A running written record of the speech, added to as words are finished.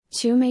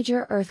Two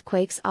major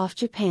earthquakes off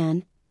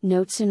Japan,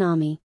 no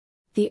tsunami.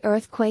 The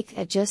earthquake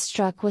that just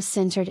struck was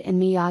centered in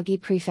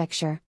Miyagi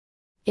Prefecture.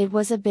 It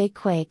was a big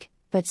quake,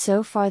 but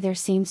so far there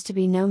seems to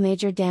be no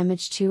major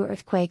damage. Two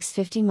earthquakes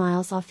 50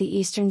 miles off the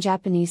eastern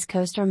Japanese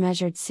coast are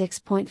measured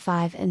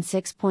 6.5 and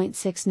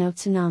 6.6. No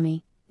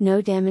tsunami, no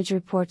damage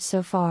reports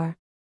so far.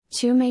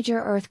 Two major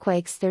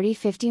earthquakes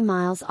 30-50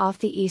 miles off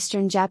the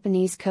eastern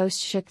Japanese coast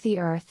shook the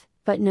earth,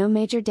 but no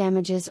major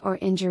damages or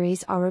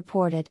injuries are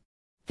reported.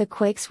 The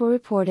quakes were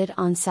reported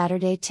on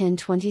Saturday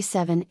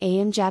 10:27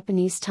 a.m.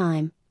 Japanese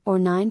time, or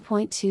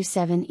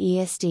 9:27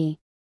 EST.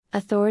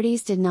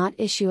 Authorities did not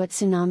issue a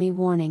tsunami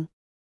warning.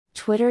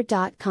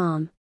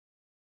 Twitter.com